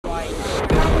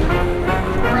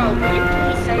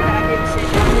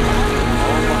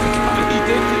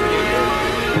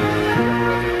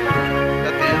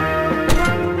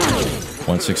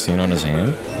16 on his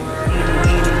hand?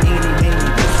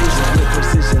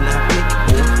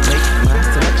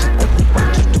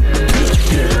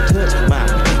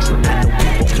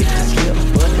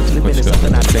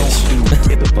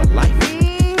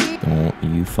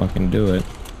 Don't you fucking do it.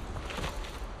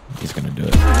 He's gonna do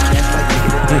it.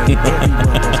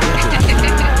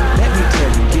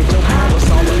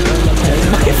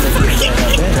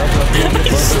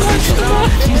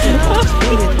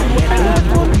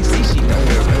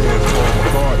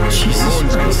 Jesus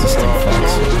Christ, this thing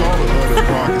fucks.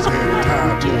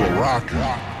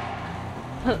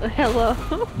 Hello.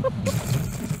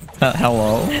 Hello?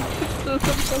 So some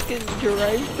fucking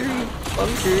drive-through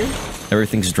bunker.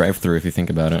 Everything's drive-through if you think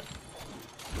about it.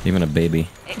 Even a baby.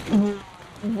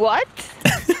 What?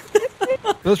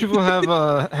 Those people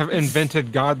have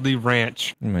invented godly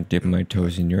ranch. I'm gonna dip my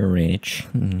toes in your ranch.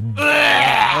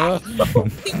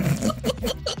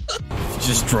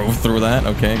 Just drove through that.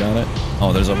 Okay, got it.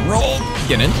 Oh, there's a roll.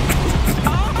 Get in.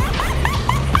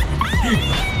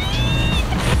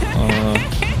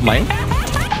 Mine?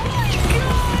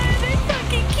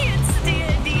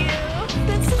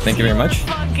 Thank you very much.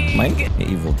 Mike? Hey,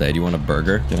 Evil Dead, you want a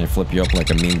burger? Can I flip you up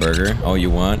like a mean burger? Oh, you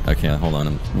want? Okay, hold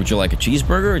on. Would you like a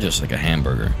cheeseburger or just like a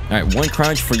hamburger? Alright, 1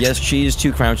 crouch for yes cheese,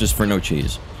 2 crouches for no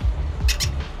cheese.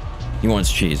 He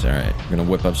wants cheese, alright. We're gonna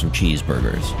whip up some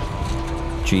cheeseburgers.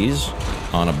 Cheese,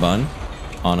 on a bun,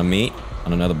 on a meat,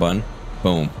 on another bun.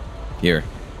 Boom. Here.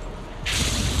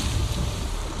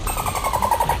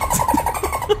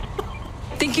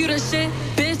 Think you the shit,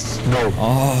 bitch? No.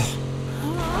 Oh.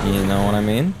 You know what I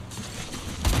mean?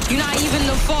 You're not even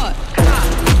the fault.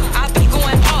 I be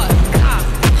going hard.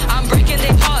 I'm breaking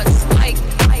their hearts. Like.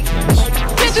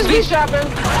 Bitches be shopping.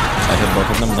 I hit both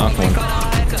of them, knocked one.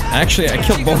 Actually, I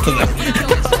killed both of them.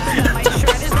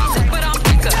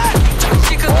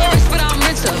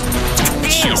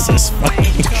 Jesus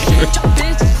fucking shit.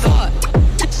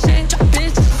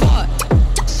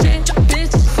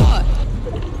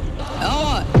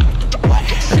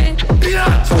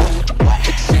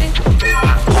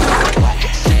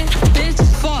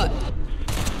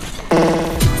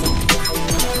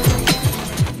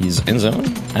 He's in zone?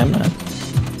 I'm not.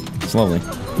 It's lovely.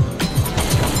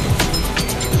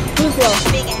 Who's low?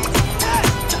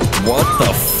 What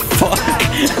the fuck?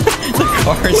 The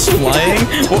car is flying?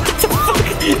 What the fuck?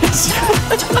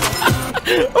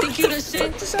 What the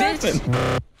fuck just happened?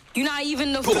 You're not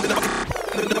even the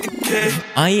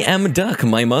I am Duck,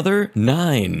 my mother,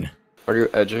 9. Are you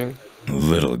edging?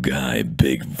 Little guy,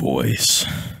 big voice.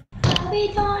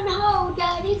 We don't know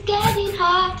that it's getting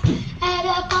hot at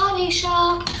a body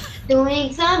shop,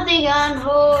 doing something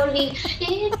unholy.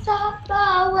 It's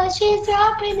about what she's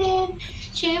dropping in.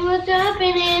 She was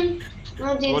dropping in.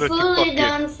 Not it's fully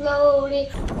done slowly.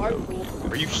 Sparkle.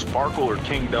 Are you Sparkle or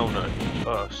King Donut?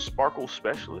 Sparkle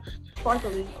specialist?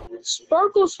 Sparkle.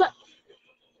 Sparkle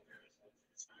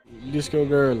Disco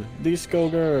girl. Disco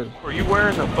girl. Are you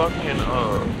wearing the fucking,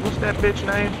 what's that bitch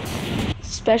name?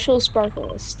 Special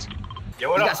sparklist. Yo,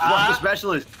 what up? Sparkle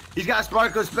specialist. He's got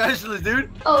Sparkle specialist, dude.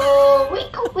 Oh,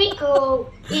 Wico,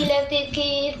 he left his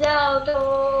kids out.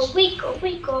 Oh,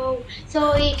 Wico,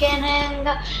 so he can hang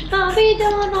out. No, we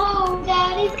don't know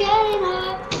that it's getting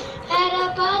hot at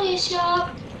a body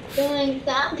shop, doing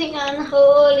something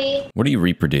unholy. What are you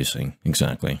reproducing,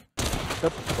 exactly? Shut the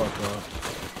fuck up.